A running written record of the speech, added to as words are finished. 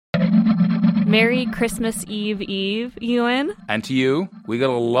Merry Christmas Eve, Ewan. And to you, we got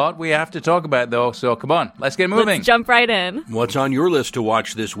a lot we have to talk about, though, so come on, let's get moving. Let's jump right in. What's on your list to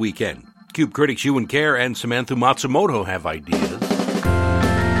watch this weekend? Cube critics Ewan Kerr and Samantha Matsumoto have ideas.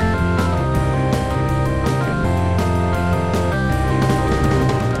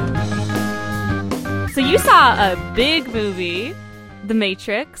 So you saw a big movie, The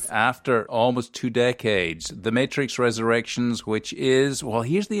Matrix. After almost 2 decades, The Matrix Resurrections, which is, well,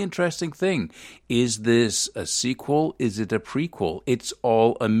 here's the interesting thing. Is this a sequel? Is it a prequel? It's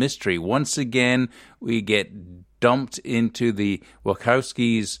all a mystery. Once again, we get dumped into the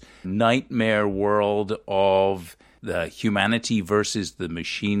Wachowskis' nightmare world of the humanity versus the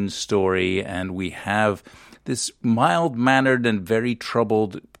machine story, and we have this mild-mannered and very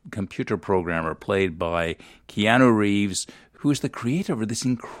troubled computer programmer played by Keanu Reeves, who is the creator of this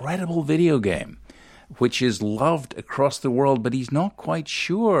incredible video game, which is loved across the world, but he's not quite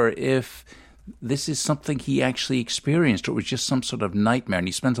sure if this is something he actually experienced or it was just some sort of nightmare. And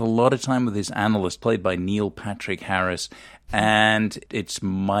he spends a lot of time with his analyst, played by Neil Patrick Harris, and it's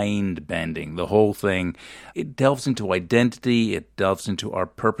mind-bending, the whole thing. It delves into identity, it delves into our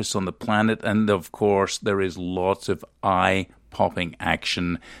purpose on the planet, and of course there is lots of eye-popping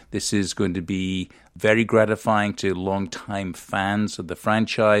action. This is going to be very gratifying to long-time fans of the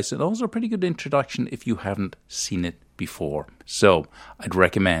franchise, and also a pretty good introduction if you haven't seen it before. So I'd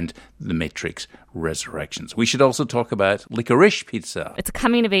recommend The Matrix Resurrections. We should also talk about Licorice Pizza. It's a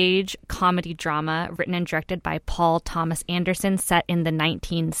coming-of-age comedy drama written and directed by Paul Thomas Anderson, set in the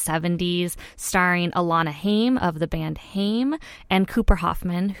 1970s, starring Alana Haim of the band Haim and Cooper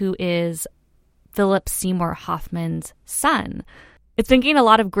Hoffman, who is Philip Seymour Hoffman's son. It's been getting a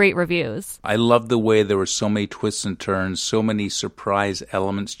lot of great reviews. I love the way there were so many twists and turns, so many surprise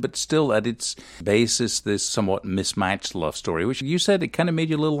elements, but still at its basis, this somewhat mismatched love story, which you said it kind of made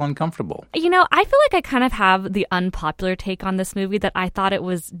you a little uncomfortable. You know, I feel like I kind of have the unpopular take on this movie, that I thought it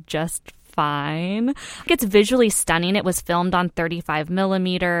was just fine. It's visually stunning. It was filmed on 35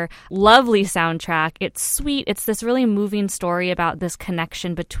 millimeter. Lovely soundtrack. It's sweet. It's this really moving story about this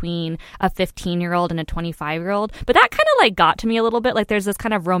connection between a 15-year-old and a 25-year-old. But that kind of got to me a little bit. There's this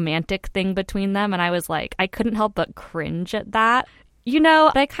kind of romantic thing between them. And I was I couldn't help but cringe at that. You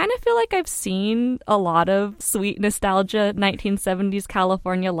know, I kind of feel like I've seen a lot of sweet nostalgia 1970s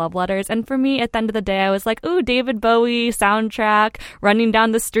California love letters. And for me, at the end of the day, I was like, ooh, David Bowie soundtrack, running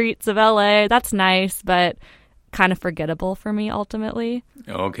down the streets of LA. That's nice, but kind of forgettable for me ultimately.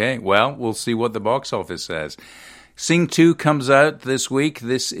 Okay, well, we'll see what the box office says. Sing 2 comes out this week.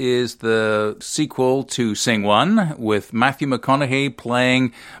 This is the sequel to Sing 1, with Matthew McConaughey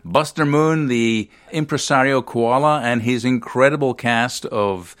playing Buster Moon, the impresario koala, and his incredible cast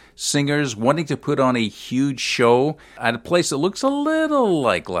of singers wanting to put on a huge show at a place that looks a little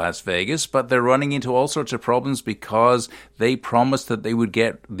like Las Vegas, but they're running into all sorts of problems because they promised that they would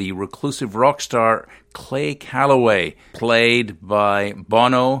get the reclusive rock star Clay Calloway, played by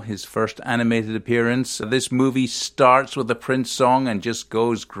Bono, his first animated appearance. This movie starts with a Prince song and just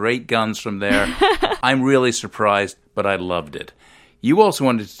goes great guns from there. I'm really surprised, but I loved it. You also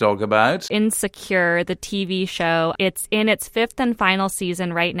wanted to talk about Insecure, the TV show. It's in its 5th and final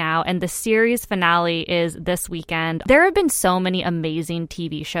season right now, and the series finale is this weekend. There have been so many amazing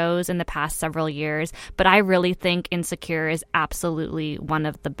TV shows in the past several years, but I really think Insecure is absolutely one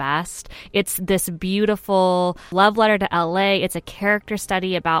of the best. It's this beautiful love letter to LA. It's a character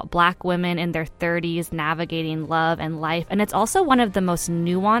study about Black women in their 30s navigating love and life, and it's also one of the most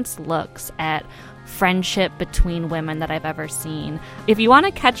nuanced looks at friendship between women that I've ever seen. If you want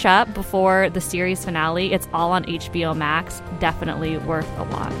to catch up before the series finale, it's all on HBO Max. Definitely worth a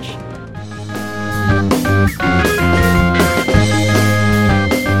watch.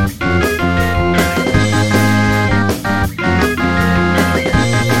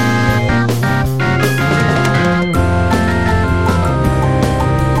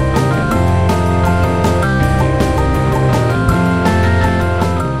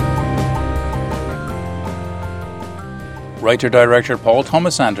 Writer-director Paul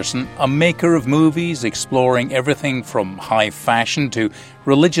Thomas Anderson, a maker of movies exploring everything from high fashion to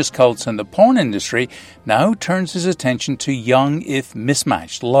religious cults and the porn industry, now turns his attention to young, if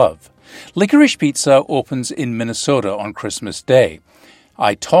mismatched, love. Licorice Pizza opens in Minnesota on Christmas Day.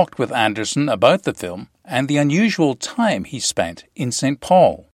 I talked with Anderson about the film and the unusual time he spent in St.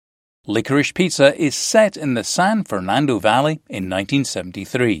 Paul. Licorice Pizza is set in the San Fernando Valley in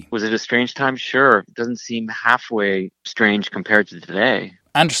 1973. Was it a strange time? Sure. It doesn't seem halfway strange compared to today.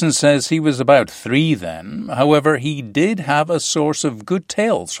 Anderson says he was about 3 then. However, he did have a source of good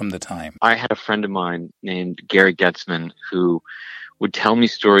tales from the time. I had a friend of mine named Gary Getzman who would tell me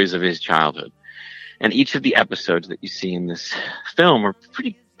stories of his childhood. And each of the episodes that you see in this film are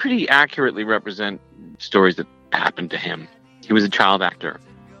pretty accurately represent stories that happened to him. He was a child actor.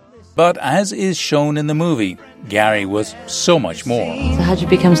 But as is shown in the movie, Gary was so much more. So how'd you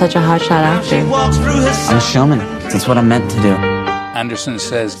become such a hotshot actor? I'm a showman. That's what I'm meant to do. Anderson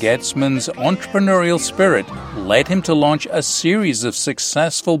says Getzman's entrepreneurial spirit led him to launch a series of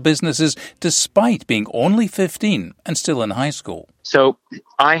successful businesses despite being only 15 and still in high school. So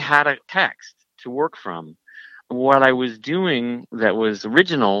I had a text to work from. What I was doing that was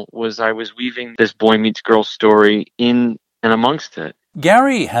original was I was weaving this boy meets girl story in and amongst it.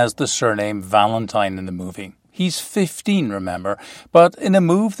 Gary has the surname Valentine in the movie. He's 15, remember, but in a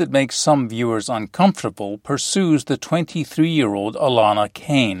move that makes some viewers uncomfortable, pursues the 23-year-old Alana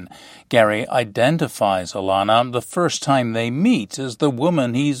Kane. Gary identifies Alana the first time they meet as the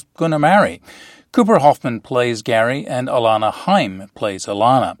woman he's going to marry. Cooper Hoffman plays Gary and Alana Haim plays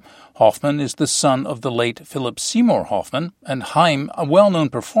Alana. Hoffman is the son of the late Philip Seymour Hoffman, and Haim, a well-known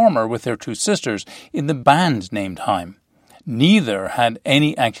performer with their two sisters in the band named Haim. Neither had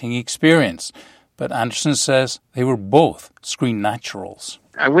any acting experience, but Anderson says they were both screen naturals.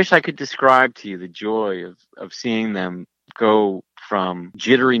 I wish I could describe to you the joy of seeing them go from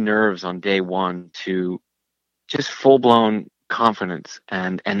jittery nerves on day one to just full-blown confidence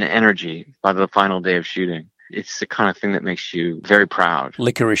and energy by the final day of shooting. It's the kind of thing that makes you very proud.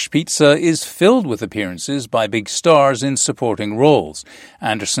 Licorice Pizza is filled with appearances by big stars in supporting roles.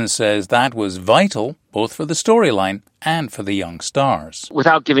 Anderson says that was vital, both for the storyline and for the young stars.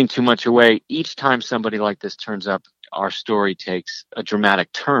 Without giving too much away, each time somebody like this turns up, our story takes a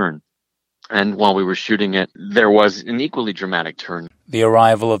dramatic turn. And while we were shooting it, there was an equally dramatic turn. The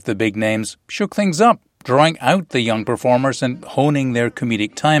arrival of the big names shook things up, drawing out the young performers and honing their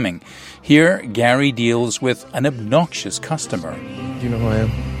comedic timing. Here, Gary deals with an obnoxious customer. Do you know who I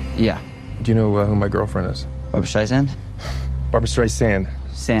am? Yeah. Do you know who my girlfriend is? Barbra Streisand? Barbra Streisand.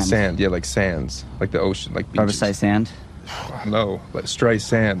 Sand. Sand, yeah, like sands. Like the ocean, like beaches. Barbra Streisand? No, like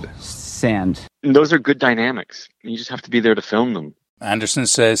Streisand. Sand. And those are good dynamics. You just have to be there to film them. Anderson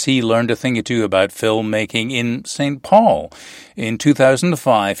says he learned a thing or two about filmmaking in St. Paul. In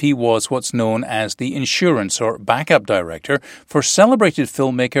 2005, he was what's known as the insurance or backup director for celebrated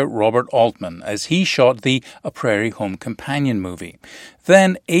filmmaker Robert Altman as he shot the A Prairie Home Companion movie.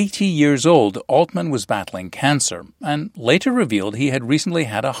 Then, 80 years old, Altman was battling cancer and later revealed he had recently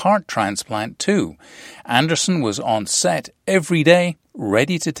had a heart transplant too. Anderson was on set every day,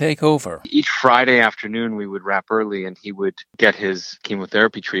 ready to take over. Each Friday afternoon, we would wrap early and he would get his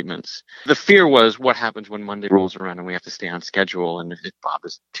chemotherapy treatments. The fear was what happens when Monday rolls around and we have to stay on schedule, and if Bob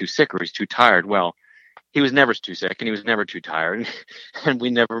is too sick or he's too tired. Well, he was never too sick and he was never too tired, and we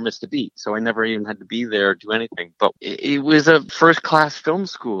never missed a beat. So I never even had to be there or do anything. But it was a first-class film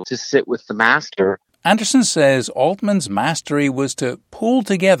school to sit with the master. Anderson says Altman's mastery was to pull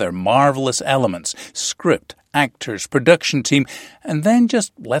together marvelous elements, script, actors, production team, and then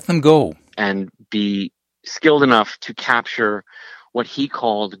just let them go. And be skilled enough to capture what he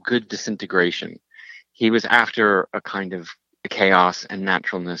called good disintegration. He was after a kind of chaos and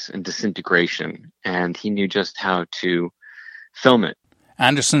naturalness and disintegration, and he knew just how to film it.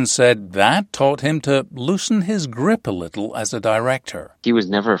 Anderson said that taught him to loosen his grip a little as a director. He was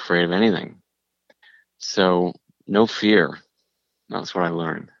never afraid of anything. So, no fear. That's what I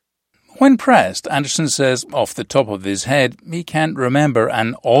learned. When pressed, Anderson says off the top of his head he can't remember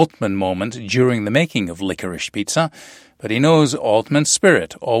an Altman moment during the making of Licorice Pizza, but he knows Altman's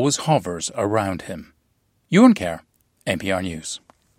spirit always hovers around him. Ewan Kerr, NPR News.